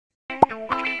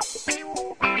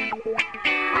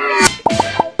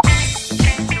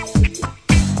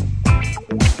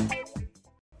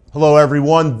Hello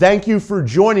everyone, thank you for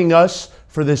joining us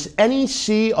for this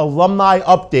NEC Alumni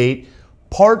Update,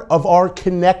 part of our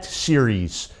Connect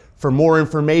series. For more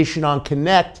information on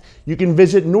Connect, you can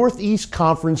visit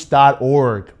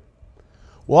northeastconference.org.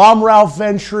 Well, I'm Ralph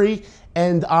Ventry,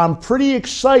 and I'm pretty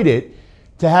excited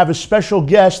to have a special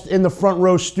guest in the front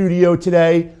row studio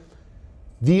today,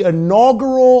 the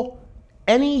inaugural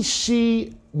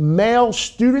NEC Male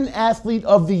Student Athlete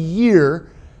of the Year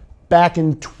back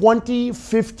in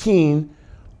 2015,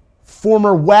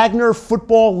 former Wagner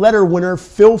football letter winner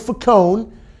Phil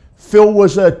Faccone. Phil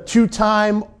was a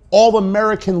two-time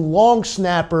All-American long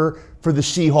snapper for the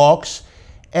Seahawks,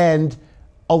 and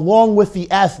along with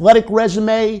the athletic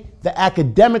resume, the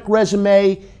academic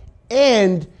resume,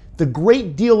 and the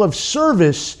great deal of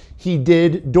service he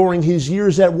did during his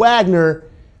years at Wagner,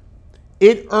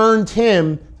 it earned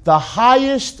him the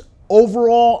highest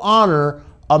overall honor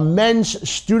a men's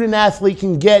student athlete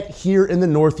can get here in the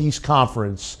Northeast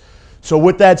Conference. So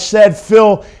with that said,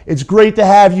 Phil, it's great to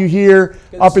have you here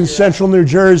up in Central New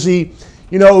Jersey.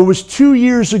 You know, it was 2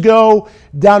 years ago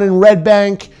down in Red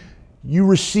Bank, you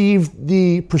received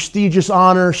the prestigious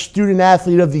honor Student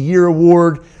Athlete of the Year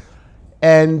award.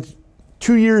 And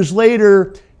 2 years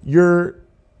later, you're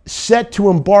set to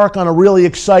embark on a really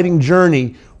exciting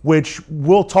journey, which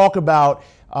we'll talk about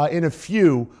in a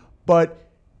few. But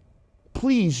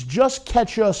please just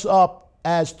catch us up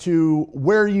as to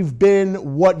where you've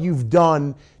been, what you've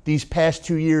done these past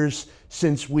 2 years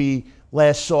since we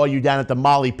last saw you down at the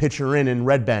Molly Pitcher Inn in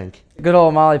Red Bank. Good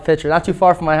old Molly Pitcher, not too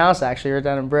far from my house actually, right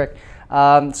down in Brick.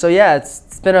 So yeah,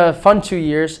 it's been a fun 2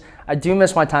 years. I do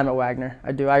miss my time at Wagner.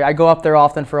 I do. I go up there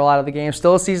often for a lot of the games.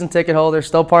 Still a season ticket holder,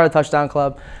 still part of the Touchdown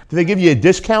Club. Do they give you a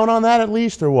discount on that at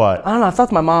least, or what? I don't know. I've talked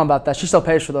to my mom about that. She still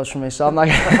pays for those for me, so I'm not,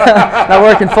 not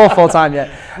working full time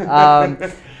yet.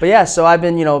 But yeah, so I've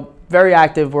been, very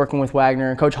active working with Wagner,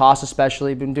 and Coach Haas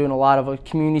especially. Been doing a lot of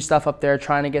community stuff up there,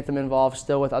 trying to get them involved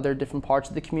still with other different parts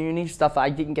of the community, stuff I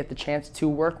didn't get the chance to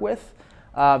work with.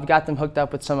 I've got them hooked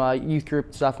up with some youth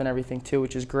group stuff and everything too,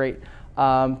 which is great.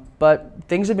 But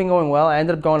things have been going well. I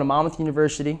ended up going to Monmouth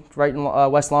University, right in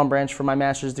West Long Branch, for my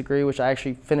master's degree, which I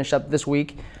actually finished up this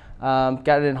week. Got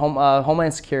it in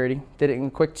Homeland Security. Did it in a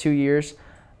quick 2 years.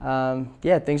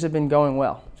 Yeah, things have been going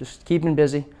well. Just keeping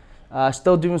busy.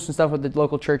 Still doing some stuff with the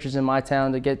local churches in my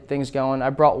town to get things going. I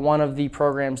brought one of the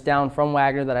programs down from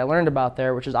Wagner that I learned about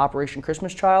there, which is Operation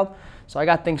Christmas Child. So I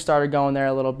got things started going there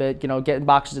a little bit, getting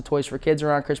boxes of toys for kids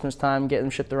around Christmas time, getting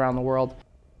them shipped around the world.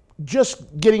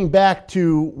 Just getting back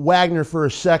to Wagner for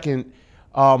a second,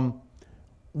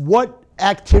 what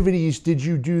activities did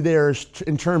you do there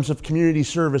in terms of community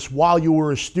service while you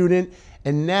were a student?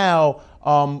 And now,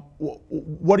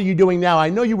 what are you doing now? I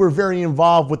know you were very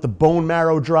involved with the bone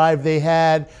marrow drive they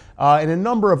had and a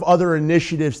number of other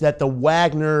initiatives that the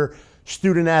Wagner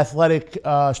Student Athlete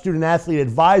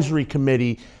Advisory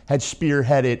Committee had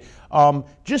spearheaded.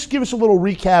 Just give us a little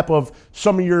recap of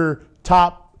some of your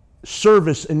top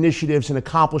service initiatives and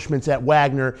accomplishments at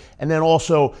Wagner, and then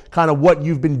also kind of what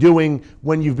you've been doing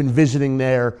when you've been visiting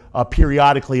there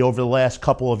periodically over the last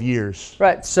couple of years.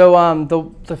 Right, so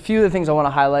the few of the things I want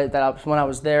to highlight that when I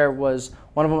was there was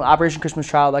one of them, Operation Christmas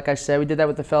Child. Like I said, we did that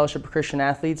with the Fellowship of Christian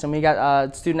Athletes, and we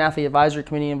got Student Athlete Advisory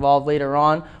Committee involved later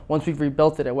on once we've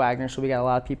rebuilt it at Wagner, so we got a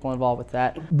lot of people involved with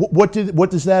that. What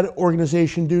does that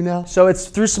organization do now? So it's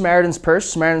through Samaritan's Purse.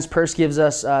 Samaritan's Purse gives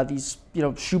us these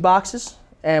shoe boxes,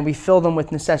 and we fill them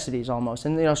with necessities almost,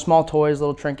 and small toys,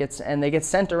 little trinkets, and they get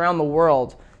sent around the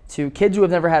world to kids who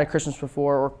have never had a Christmas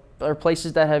before, or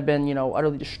places that have been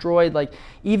utterly destroyed. Like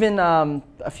even a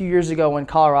few years ago when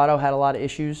Colorado had a lot of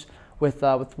issues with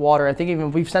water, I think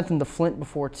even we've sent them to Flint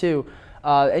before too.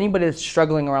 Anybody that's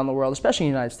struggling around the world, especially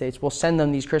in the United States, we'll send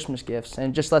them these Christmas gifts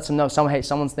and just lets them know, hey,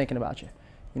 someone's thinking about you.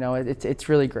 It's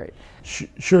really great.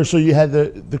 Sure. So you had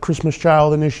the Christmas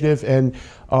Child initiative, and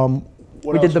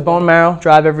we did the bone marrow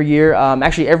drive every year.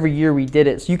 Actually, every year we did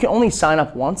it. So you can only sign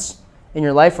up once in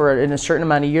your life, or in a certain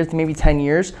amount of years, maybe 10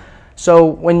 years. So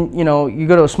when you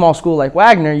go to a small school like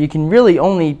Wagner, you can really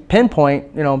only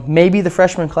pinpoint maybe the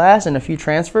freshman class and a few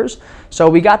transfers. So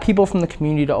we got people from the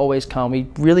community to always come. We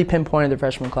really pinpointed the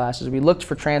freshman classes. We looked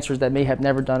for transfers that may have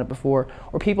never done it before,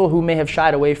 or people who may have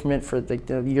shied away from it for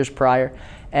the years prior.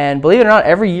 And believe it or not,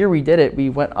 every year we did it, we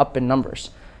went up in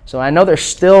numbers. So I know they're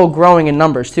still growing in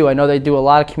numbers too. I know they do a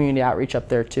lot of community outreach up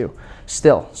there too,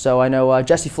 still. So I know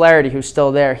Jesse Flaherty, who's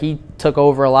still there, he took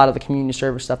over a lot of the community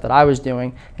service stuff that I was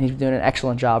doing, and he's doing an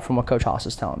excellent job from what Coach Haas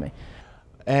is telling me.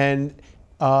 And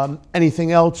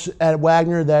Anything else at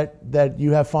Wagner that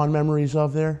you have fond memories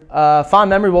of there? Fond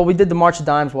memory, well, we did the March of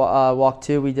Dimes walk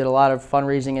too. We did a lot of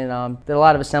fundraising and did a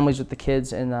lot of assemblies with the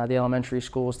kids in the elementary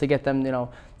schools to get them,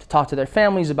 to talk to their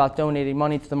families about donating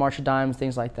money to the March of Dimes,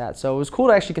 things like that. So it was cool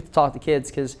to actually get to talk to kids,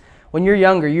 because when you're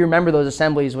younger, you remember those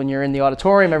assemblies when you're in the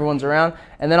auditorium, everyone's around,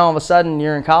 and then all of a sudden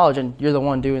you're in college and you're the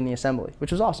one doing the assembly,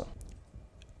 which was awesome.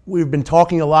 We've been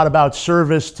talking a lot about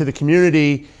service to the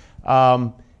community.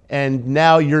 And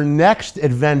now your next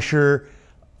adventure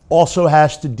also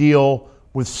has to deal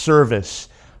with service.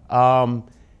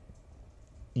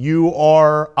 You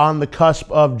are on the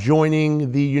cusp of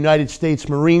joining the United States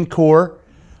Marine Corps.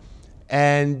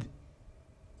 And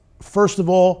first of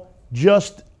all,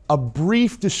 just a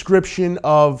brief description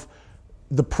of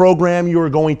the program you are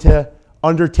going to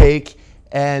undertake,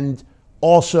 and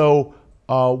also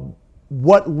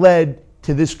what led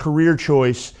to this career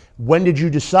choice. When did you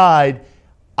decide,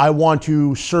 I want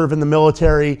to serve in the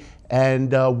military,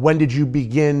 and when did you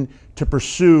begin to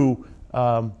pursue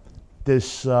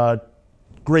this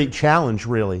great challenge,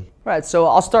 really? Right, so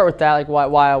I'll start with that, like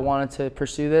why I wanted to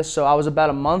pursue this. So I was about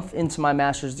a month into my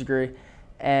master's degree,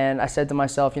 and I said to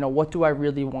myself, what do I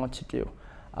really want to do?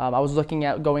 I was looking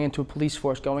at going into a police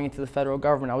force, going into the federal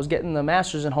government. I was getting the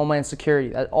master's in Homeland Security.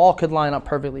 That all could line up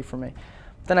perfectly for me.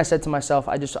 Then I said to myself,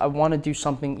 I want to do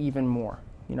something even more.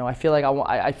 I feel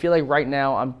like right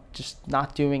now I'm just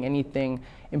not doing anything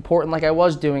important like I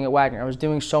was doing at Wagner. I was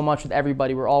doing so much with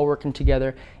everybody. We're all working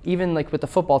together, even like with the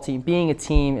football team, being a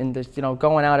team and just,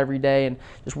 going out every day and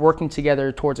just working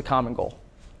together towards a common goal.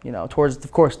 Towards,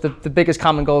 of course, the biggest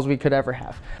common goals we could ever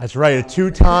have. That's right, a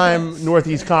two-time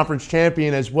Northeast Conference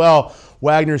champion as well.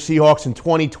 Wagner Seahawks in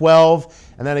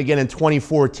 2012 and then again in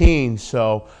 2014.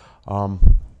 So,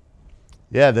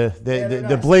 yeah,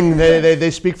 the bling,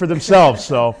 they speak for themselves.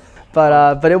 So,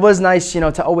 but it was nice,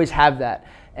 to always have that.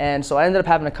 And so I ended up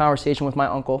having a conversation with my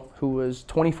uncle, who was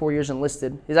 24 years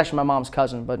enlisted. He's actually my mom's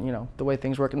cousin, but the way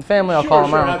things work in the family, I'll call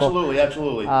him my uncle.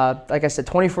 Absolutely. Like I said,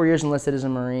 24 years enlisted as a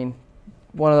Marine,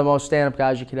 one of the most stand-up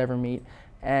guys you could ever meet.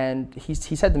 And he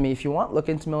said to me, if you want, look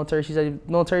into military. He said,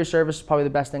 military service is probably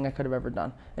the best thing I could have ever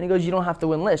done. And he goes, you don't have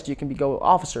to enlist. You can go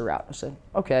officer route. I said,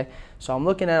 okay. So I'm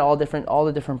looking at all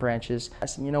the different branches. I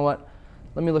said, you know what?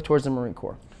 Let me look towards the Marine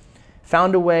Corps.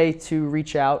 Found a way to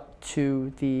reach out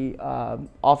to the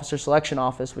officer selection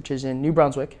office, which is in New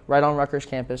Brunswick, right on Rutgers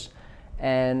campus,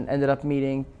 and ended up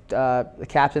meeting the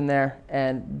captain there,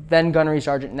 and then gunnery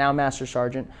sergeant, now master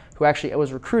sergeant, who actually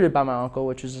was recruited by my uncle,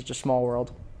 which is such a small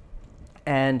world.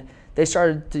 And they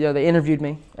started, they interviewed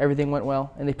me, everything went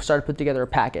well, and they started to put together a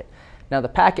packet. Now the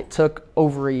packet took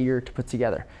over a year to put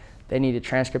together. They needed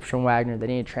transcripts from Wagner, they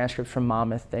needed transcripts from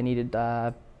Monmouth, they needed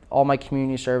all my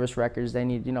community service records, they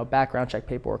needed, background check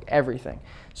paperwork, everything.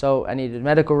 So I needed a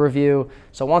medical review.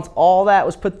 So once all that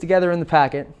was put together in the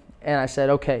packet, and I said,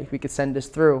 okay, we could send this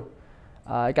through,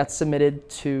 it got submitted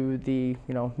to the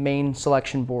main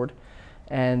selection board,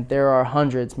 and there are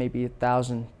hundreds, maybe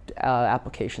 1,000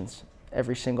 applications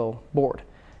every single board,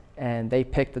 and they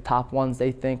pick the top ones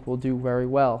they think will do very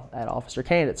well at officer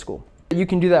candidate school. You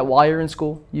can do that while you're in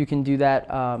school. You can do that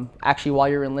actually while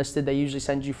you're enlisted. They usually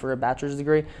send you for a bachelor's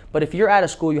degree. But if you're out of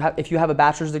school, if you have a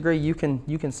bachelor's degree, you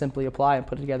can simply apply and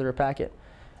put together a packet.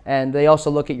 And they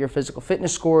also look at your physical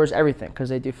fitness scores, everything, because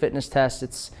they do fitness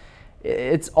tests.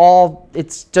 They're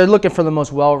looking for the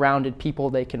most well-rounded people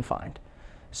they can find.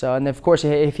 So, and of course,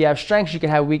 if you have strengths, you can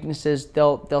have weaknesses.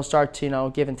 They'll start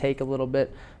to give and take a little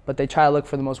bit, but they try to look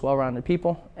for the most well-rounded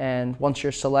people. And once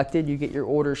you're selected, you get your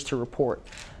orders to report.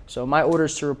 So my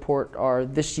orders to report are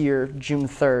this year, June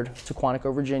 3rd, to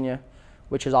Quantico, Virginia,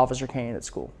 which is officer candidate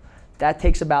school. That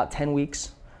takes about 10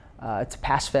 weeks. It's a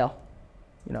pass-fail.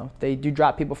 They do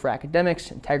drop people for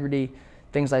academics, integrity,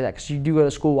 things like that, because you do go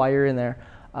to school while you're in there.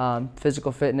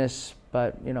 Physical fitness,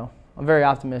 but I'm very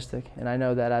optimistic, and I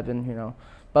know that I've been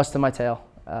busting my tail.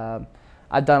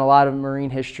 I've done a lot of Marine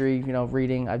history,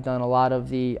 reading. I've done a lot of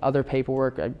the other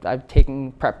paperwork. I've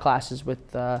taken prep classes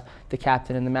with the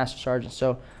captain and the master sergeant,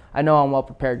 so I know I'm well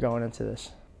prepared going into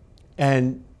this.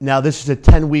 And now this is a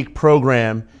 10-week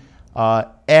program.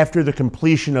 After the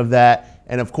completion of that,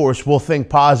 and of course we'll think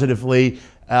positively,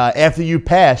 after you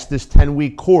pass this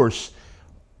 10-week course,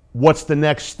 what's the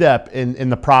next step in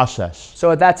the process?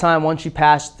 So at that time, once you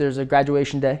pass, there's a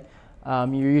graduation day.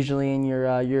 You're usually in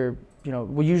your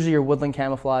usually your woodland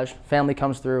camouflage. Family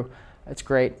comes through. It's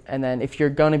great. And then if you're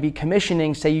going to be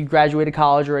commissioning, say you graduated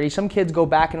college already, some kids go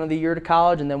back another year to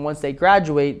college, and then once they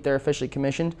graduate, they're officially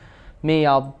commissioned. Me,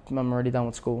 I'm already done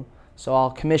with school, so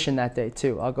I'll commission that day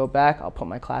too. I'll go back, I'll put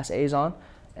my Class A's on,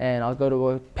 and I'll go to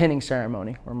a pinning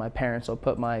ceremony where my parents will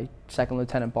put my second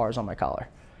lieutenant bars on my collar.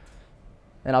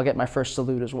 and I'll get my first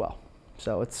salute as well.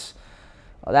 So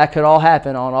that could all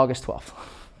happen on August 12th.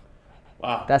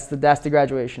 Wow. That's the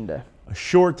graduation day. A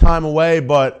short time away,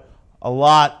 but a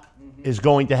lot is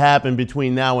going to happen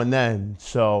between now and then.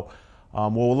 So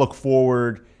we'll look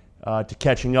forward to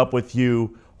catching up with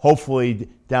you, hopefully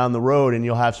down the road, and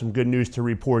you'll have some good news to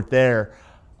report there.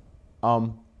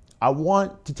 I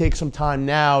want to take some time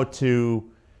now to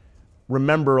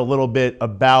remember a little bit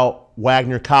about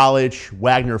Wagner College,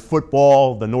 Wagner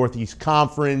football, the Northeast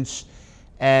Conference,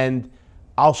 and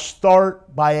I'll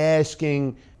start by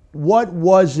asking, what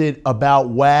was it about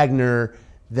Wagner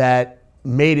that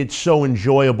made it so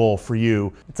enjoyable for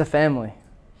you? It's a family.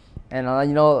 And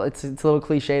it's a little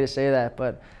cliche to say that,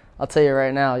 but I'll tell you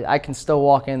right now, I can still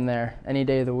walk in there any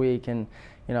day of the week, and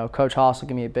Coach Haas will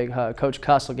give me a big hug. Coach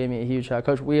Cuss will give me a huge hug.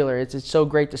 Coach Wheeler, it's so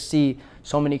great to see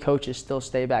so many coaches still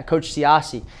stay back. Coach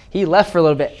Siasi, he left for a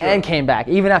little bit and came back,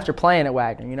 even after playing at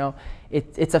Wagner.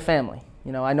 It's a family.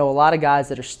 I know a lot of guys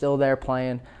that are still there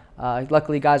playing.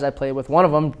 Luckily, guys I played with, one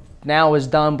of them now is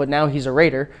done, but now he's a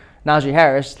Raider, Najee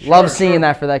Harris. Love seeing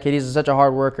that for that kid. He's such a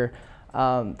hard worker.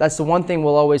 That's the one thing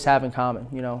we'll always have in common.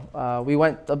 We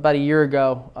went about a year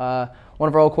ago, one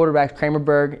of our old quarterbacks, Kramer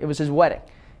Berg, it was his wedding.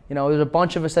 There's a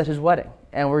bunch of us at his wedding,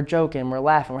 and we're joking, we're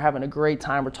laughing, we're having a great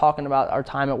time, we're talking about our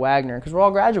time at Wagner, because we're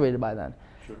all graduated by then.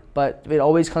 Sure. But it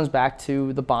always comes back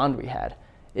to the bond we had.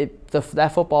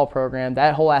 That football program,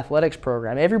 that whole athletics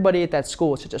program, everybody at that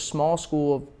school, it's such a small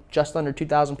school of just under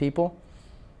 2,000 people.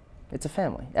 It's a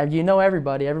family. You know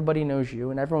everybody knows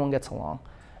you, and everyone gets along.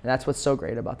 And that's what's so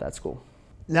great about that school.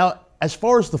 Now, as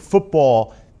far as the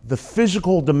football, the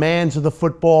physical demands of the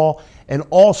football, and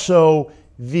also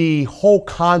the whole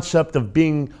concept of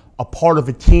being a part of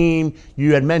a team,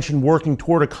 you had mentioned working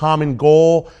toward a common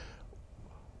goal.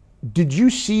 Did you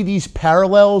see these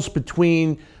parallels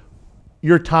between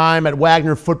your time at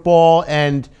Wagner football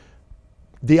and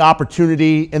the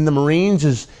opportunity in the Marines?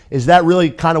 Is that really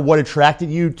kind of what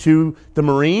attracted you to the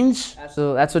Marines?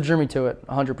 Absolutely. That's what drew me to it,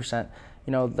 100%.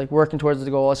 Like working towards the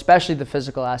goal, especially the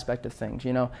physical aspect of things.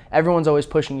 Everyone's always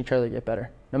pushing each other to get better,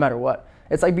 no matter what.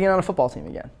 It's like being on a football team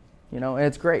again, and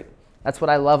it's great. That's what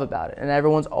I love about it. And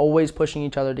everyone's always pushing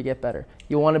each other to get better.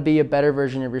 You want to be a better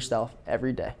version of yourself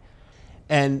every day.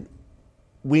 And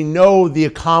we know the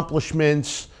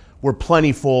accomplishments were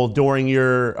plentiful during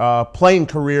your playing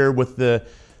career with the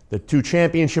 2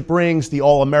 championship rings, the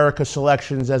All-America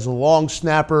selections as a long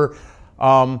snapper.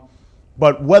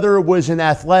 But whether it was in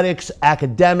athletics,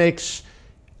 academics,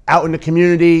 out in the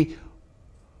community,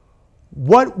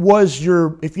 what was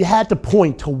if you had to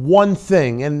point to one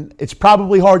thing, and it's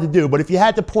probably hard to do, but if you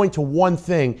had to point to one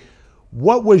thing,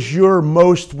 what was your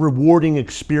most rewarding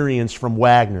experience from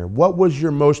Wagner? What was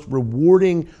your most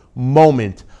rewarding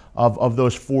moment of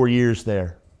those 4 years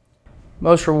there?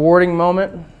 Most rewarding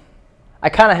moment? I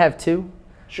kind of have 2.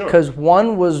 Sure. Because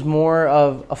one was more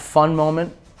of a fun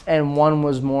moment, and one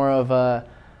was more of a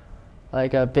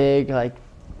big,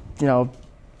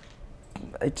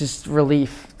 just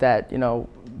relief that, so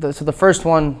the first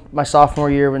one, my sophomore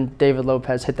year when David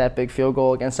Lopez hit that big field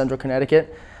goal against Central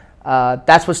Connecticut,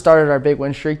 that's what started our big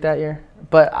win streak that year.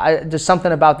 But there's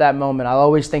something about that moment. I'll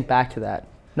always think back to that,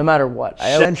 no matter what.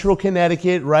 Central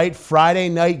Connecticut, right? Friday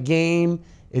night game.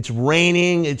 It's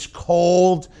raining. It's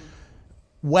cold.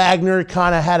 Wagner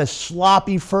kind of had a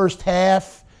sloppy first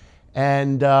half,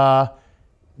 and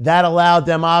that allowed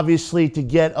them obviously to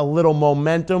get a little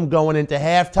momentum going into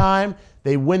halftime.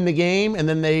 They win the game, and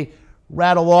then they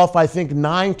rattle off, I think,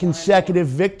 9 consecutive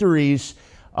victories,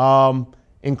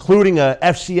 including a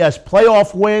FCS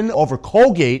playoff win over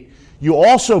Colgate. You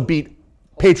also beat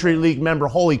Patriot League member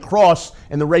Holy Cross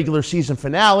in the regular season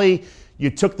finale. You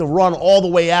took the run all the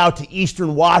way out to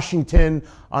Eastern Washington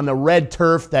on the red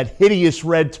turf, that hideous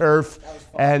red turf.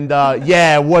 And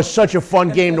it was such a fun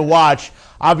game to watch.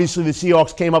 Obviously, the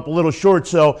Seahawks came up a little short.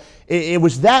 So it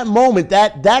was that moment,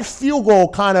 that field goal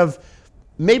kind of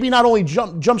maybe not only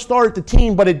jump-started the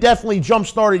team, but it definitely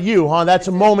jump-started you, huh? That's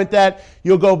a moment that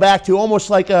you'll go back to,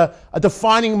 almost like a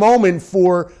defining moment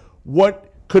for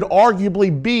what could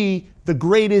arguably be the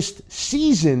greatest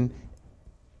season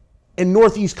in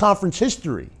Northeast Conference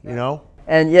history, you know?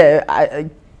 And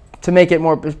to make it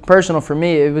more personal for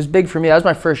me, it was big for me. That was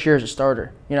my first year as a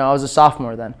starter. I was a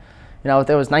sophomore then.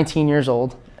 I was 19 years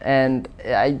old, and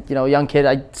young kid.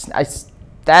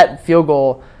 That field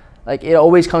goal, it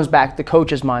always comes back. The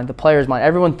coach's mind, the player's mind.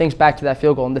 Everyone thinks back to that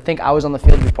field goal, and to think I was on the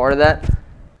field to be part of that.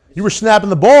 You were snapping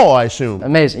the ball, I assume.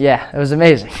 Amazing, yeah, it was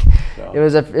amazing. So. It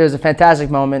was a fantastic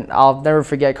moment. I'll never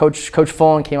forget. Coach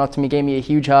Fullen came up to me, gave me a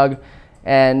huge hug,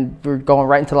 and we were going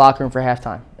right into the locker room for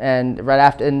halftime. And right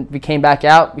after, and we came back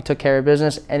out, we took care of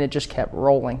business, and it just kept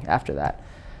rolling after that.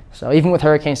 So even with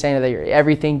Hurricane Sandy that year,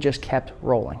 everything just kept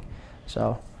rolling.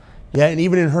 So yeah, and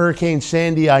even in Hurricane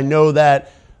Sandy, I know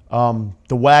that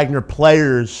the Wagner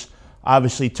players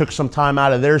obviously took some time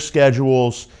out of their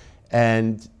schedules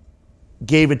and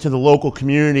gave it to the local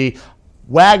community.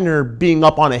 Wagner being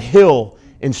up on a hill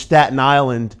in Staten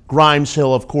Island, Grimes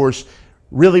Hill, of course,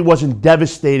 really wasn't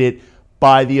devastated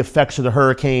by the effects of the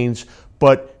hurricanes,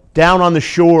 but down on the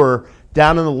shore,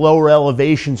 down in the lower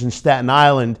elevations in Staten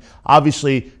Island,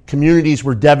 obviously communities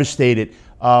were devastated.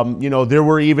 There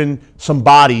were even some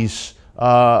bodies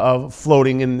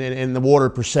floating in the water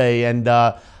per se, and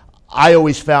I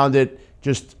always found it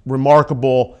just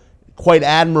remarkable, quite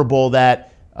admirable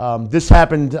that this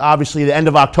happened obviously the end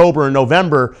of October and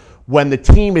November when the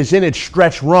team is in its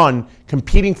stretch run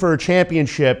competing for a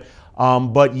championship,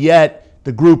 but yet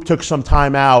the group took some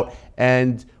time out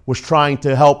and was trying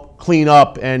to help clean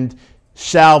up and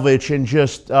salvage and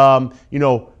just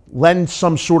lend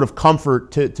some sort of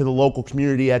comfort to the local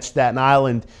community at Staten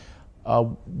Island.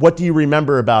 What do you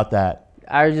remember about that?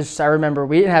 I remember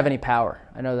we didn't have any power.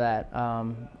 I know that.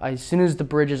 As soon as the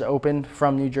bridges opened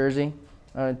from New Jersey,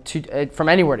 from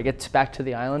anywhere to get back to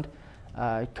the island,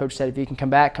 Coach said, if you can come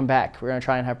back, come back. We're going to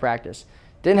try and have practice.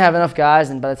 Didn't have enough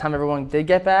guys, and by the time everyone did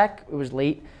get back, it was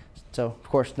late. So, of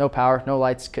course, no power, no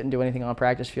lights, couldn't do anything on the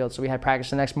practice field. So we had practice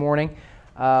the next morning.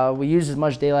 We used as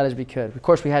much daylight as we could. Of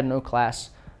course, we had no class.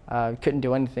 We couldn't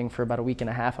do anything for about a week and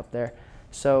a half up there.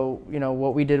 So,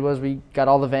 what we did was we got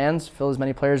all the vans, filled as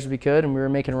many players as we could, and we were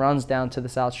making runs down to the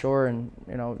South Shore and,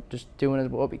 just doing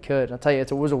what we could. I'll tell you,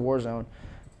 it was a war zone.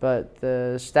 But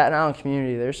the Staten Island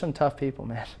community, there's some tough people,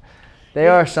 man. They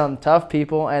are some tough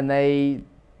people, and they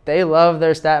love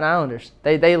their Staten Islanders.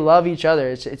 They love each other.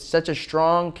 It's such a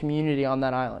strong community on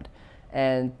that island.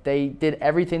 And they did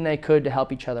everything they could to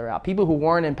help each other out. People who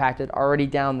weren't impacted are already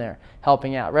down there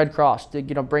helping out. Red Cross,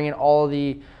 bringing all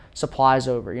the supplies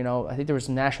over. I think there was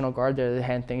a National Guard there that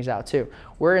handed things out too.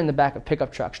 We're in the back of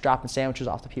pickup trucks dropping sandwiches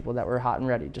off to people that were hot and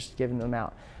ready, just giving them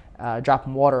out,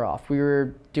 dropping water off. We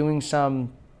were ripping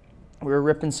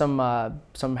some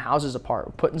houses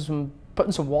apart, putting some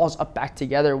walls up back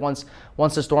together once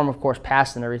the storm, of course,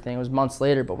 passed and everything. It was months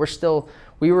later, but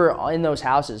we were in those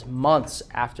houses months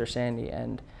after Sandy,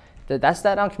 and that's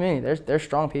that down community. They're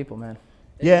strong people, man.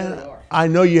 Yeah, I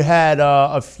know you had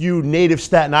a few native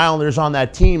Staten Islanders on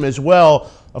that team as well.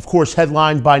 Of course,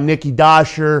 headlined by Nicky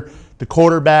Dosher, the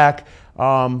quarterback.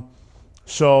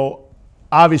 So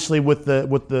obviously, with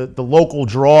the local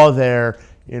draw there,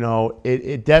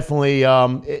 it definitely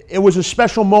it was a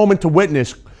special moment to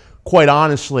witness. Quite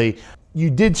honestly,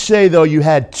 you did say though you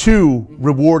had two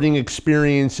rewarding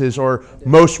experiences or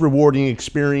most rewarding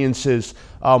experiences.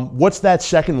 What's that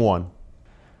second one?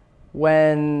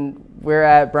 When we're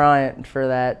at Bryant for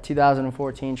that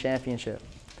 2014 championship,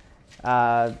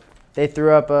 they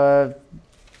threw up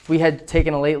we had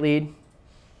taken a late lead.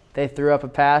 They threw up a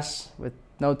pass with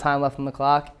no time left on the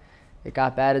clock. It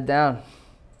got batted down,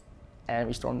 and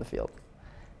we stormed the field.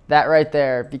 That right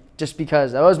there, just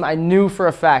because I knew for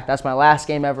a fact that's my last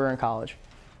game ever in college,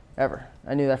 ever.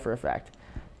 I knew that for a fact.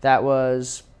 That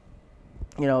was,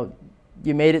 you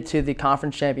made it to the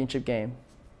conference championship game,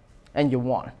 and you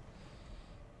won.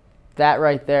 That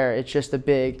right there, it's just a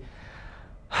big,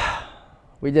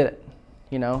 we did it,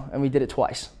 and we did it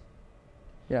twice.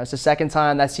 It's the second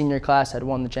time that senior class had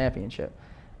won the championship,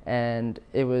 and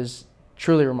it was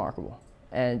truly remarkable.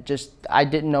 And I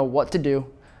didn't know what to do.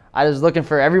 I was looking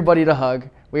for everybody to hug.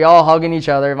 We all hugging each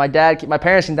other. My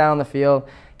parents came down on the field,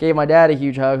 gave my dad a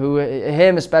huge hug,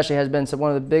 him especially has been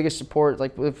one of the biggest supports,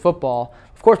 like with football.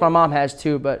 Of course, my mom has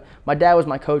too, but my dad was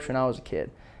my coach when I was a kid.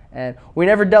 And we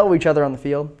never dealt with each other on the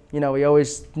field. We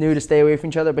always knew to stay away from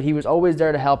each other, but he was always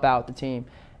there to help out the team.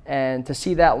 And to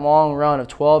see that long run of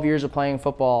 12 years of playing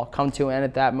football come to an end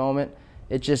at that moment,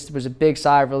 it just was a big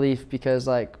sigh of relief because,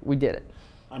 we did it,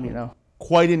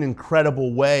 Quite an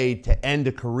incredible way to end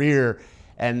a career.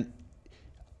 And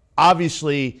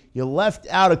obviously, you left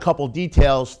out a couple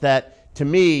details that, to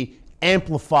me,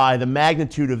 amplify the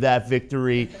magnitude of that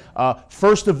victory.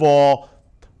 First of all,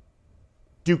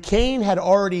 Duquesne had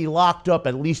already locked up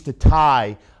at least a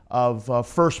tie of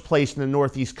first place in the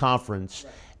Northeast Conference,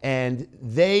 and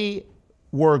they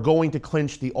were going to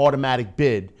clinch the automatic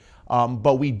bid.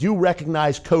 But we do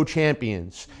recognize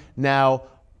co-champions. Now,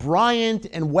 Bryant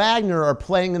and Wagner are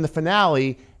playing in the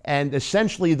finale, and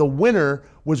essentially the winner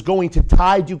was going to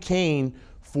tie Duquesne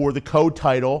for the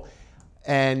co-title.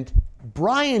 And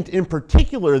Bryant in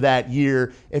particular that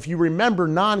year, if you remember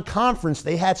non-conference,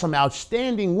 they had some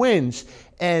outstanding wins.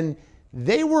 And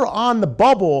they were on the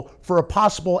bubble for a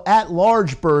possible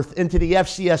at-large berth into the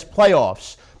FCS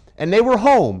playoffs. And they were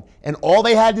home, and all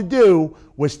they had to do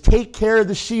was take care of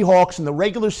the Seahawks in the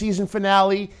regular season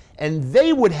finale, and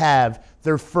they would have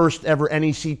their first ever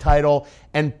NEC title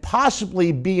and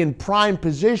possibly be in prime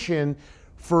position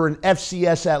for an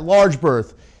FCS at-large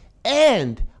berth.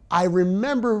 And I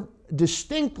remember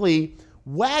distinctly,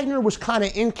 Wagner was kind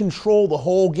of in control the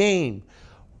whole game,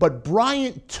 but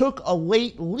Bryant took a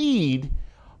late lead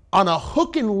on a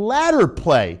hook and ladder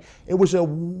play. It was a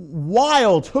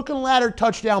wild hook and ladder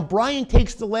touchdown. Bryant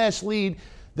takes the last lead.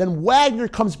 Then Wagner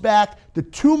comes back. The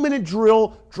 2-minute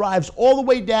drill, drives all the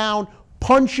way down,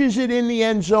 punches it in the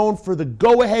end zone for the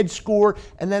go-ahead score.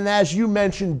 And then, as you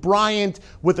mentioned, Bryant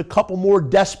with a couple more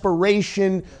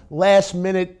desperation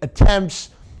last-minute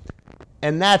attempts.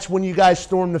 And that's when you guys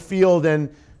stormed the field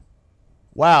and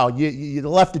wow, you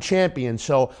left the champion.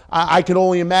 So I could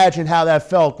only imagine how that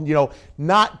felt. You know,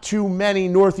 not too many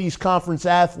Northeast Conference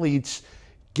athletes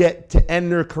get to end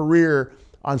their career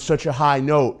on such a high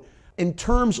note. In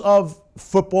terms of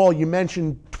football, you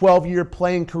mentioned 12-year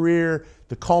playing career,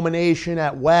 the culmination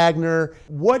at Wagner.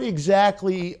 What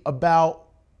exactly about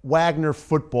Wagner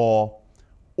football,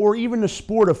 or even the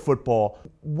sport of football,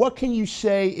 what can you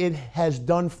say it has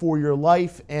done for your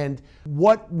life, and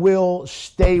what will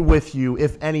stay with you,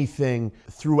 if anything,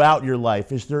 throughout your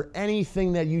life? Is there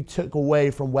anything that you took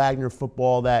away from Wagner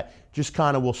football that just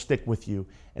kind of will stick with you?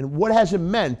 And what has it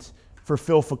meant for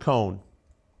Phil Faccone?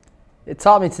 It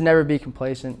taught me to never be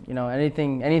complacent. You know,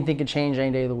 anything can change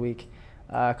any day of the week.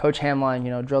 Coach Hamline, you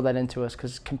know, drilled that into us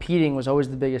because competing was always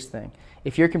the biggest thing.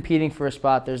 If you're competing for a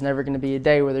spot, there's never going to be a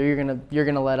day where you're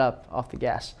gonna let up off the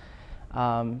gas.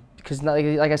 Because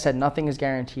like I said, nothing is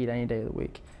guaranteed any day of the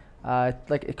week.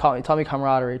 It taught me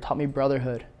camaraderie, it taught me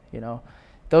brotherhood. You know,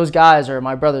 those guys are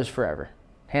my brothers forever,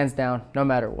 hands down, no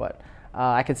matter what.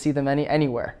 I could see them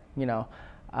anywhere. You know,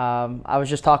 I was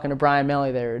just talking to Brian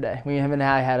Melly the other day. Him and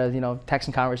I had a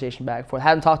texting conversation back and forth. I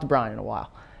hadn't talked to Brian in a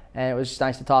while, and it was just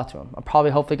nice to talk to him. I'm probably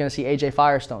hopefully going to see AJ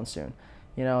Firestone soon.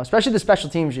 You know, especially the special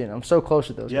teams unit. I'm so close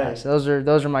with those guys. Those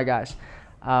are my guys.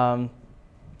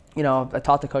 You know, I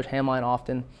talk to Coach Hamline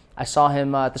often. I saw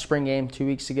him at the spring game 2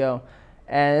 weeks ago.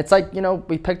 And it's like, you know,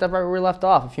 we picked up right where we left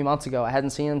off a few months ago. I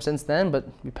hadn't seen him since then, but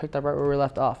we picked up right where we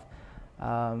left off.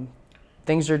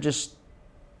 Things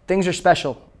are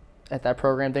special at that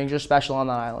program. Things are special on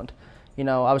that island. You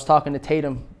know, I was talking to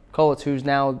Tatum Kolitz,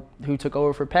 who took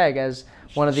over for Peg as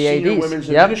one of the Senior ADs. women's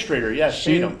administrator, yes,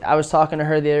 Tatum. I was talking to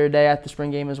her the other day at the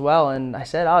spring game as well, and I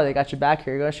said, "Oh, they got you back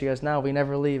here." She goes, "No, we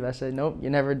never leave." I said, "Nope, you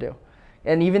never do."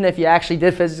 And even if you actually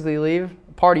did physically leave,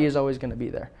 the party is always going to be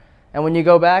there. And when you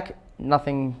go back,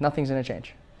 nothing's going to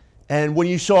change. And when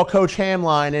you saw Coach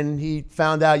Hamline and he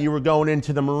found out you were going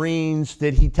into the Marines,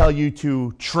 did he tell you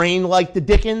to train like the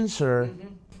Dickens, or? Mm-hmm.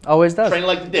 Always does. Train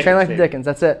like the Dickens. Train like the Dickens.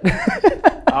 That's it.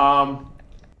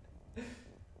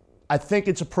 I think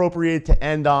it's appropriate to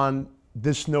end on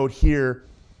this note here.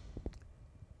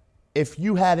 If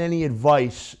you had any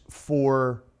advice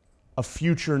for a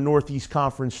future Northeast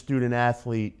Conference student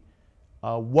athlete,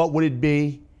 what would it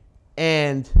be?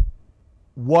 And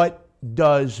what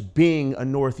does being a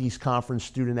Northeast Conference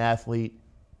student athlete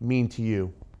mean to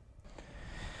you?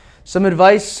 Some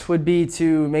advice would be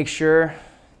to make sure,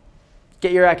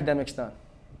 get your academics done.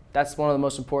 That's one of the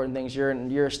most important things.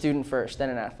 You're a student first, then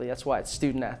an athlete. That's why it's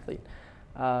student athlete.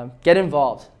 Get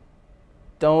involved.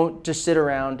 Don't just sit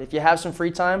around. If you have some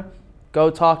free time, go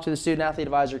talk to the student athlete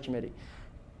advisory committee.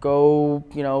 Go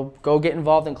get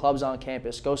involved in clubs on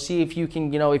campus. Go see if you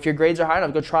can, if your grades are high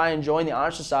enough, go try and join the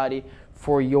honor society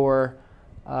for your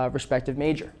respective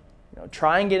major.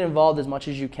 Try and get involved as much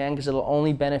as you can because it'll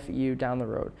only benefit you down the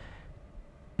road.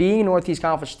 Being a Northeast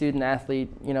Conference student athlete,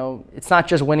 it's not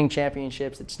just winning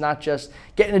championships. It's not just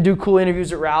getting to do cool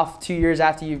interviews at Ralph 2 years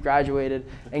after you've graduated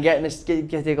and getting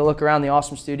to take a look around the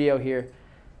awesome studio here.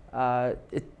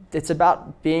 It's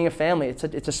about being a family.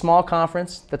 It's a small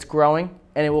conference that's growing,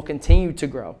 and it will continue to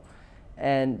grow.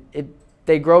 And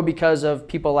they grow because of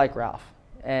people like Ralph.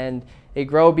 And they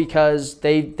grow because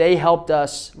they helped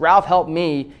us. Ralph helped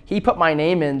me. He put my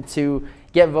name in to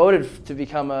get voted to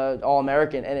become an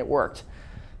All-American, and it worked.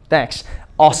 Thanks.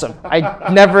 Awesome.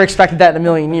 I never expected that in a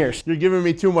million years. You're giving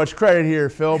me too much credit here,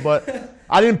 Phil, but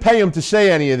I didn't pay him to say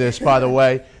any of this, by the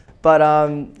way. But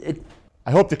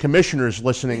I hope the commissioner's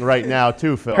listening right now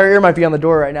too, Phil. Her ear might be on the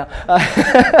door right now.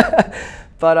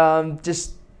 But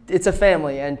it's a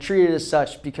family, and treat it as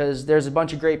such because there's a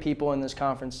bunch of great people in this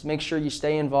conference. Make sure you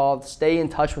stay involved, stay in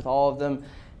touch with all of them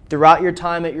throughout your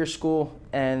time at your school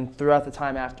and throughout the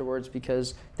time afterwards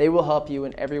because they will help you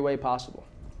in every way possible.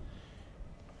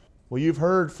 Well, you've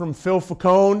heard from Phil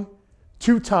Faccone,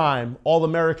 two-time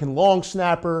All-American long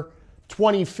snapper,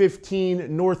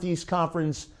 2015 Northeast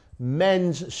Conference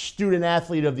Men's Student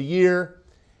Athlete of the Year,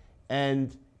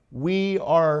 and we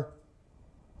are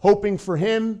hoping for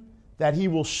him that he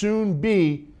will soon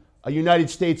be a United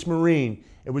States Marine.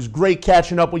 It was great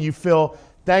catching up with you, Phil.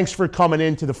 Thanks for coming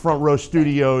into the Front Row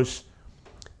Studios.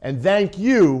 And thank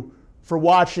you for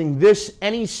watching this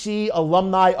NEC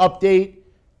Alumni Update,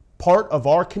 part of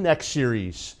our Connect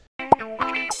series.